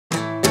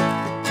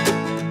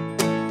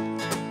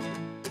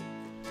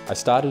I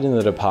started in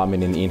the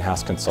department in the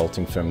in-house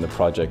consulting firm, the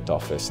project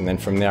office, and then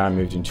from there I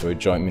moved into a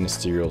joint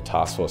ministerial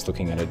task force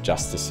looking at a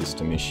justice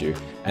system issue,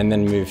 and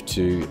then moved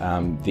to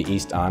the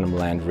East Arnhem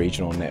Land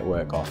Regional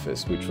Network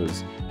office, which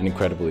was an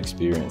incredible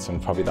experience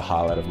and probably the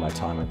highlight of my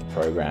time at the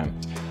program.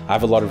 I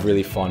have a lot of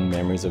really fond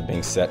memories of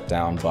being sat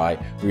down by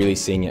really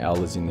senior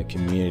elders in the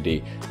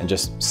community and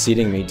just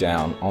sitting me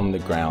down on the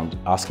ground,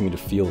 asking me to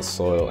feel the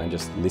soil and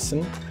just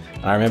listen.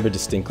 And I remember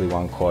distinctly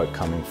one quote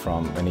coming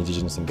from an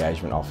Indigenous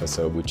engagement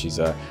officer, which is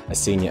a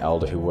senior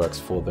elder who works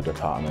for the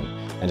department,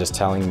 and just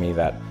telling me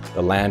that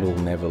the land will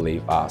never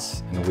leave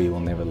us and we will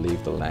never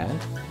leave the land.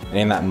 And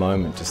in that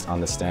moment, just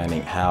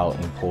understanding how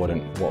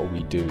important what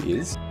we do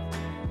is.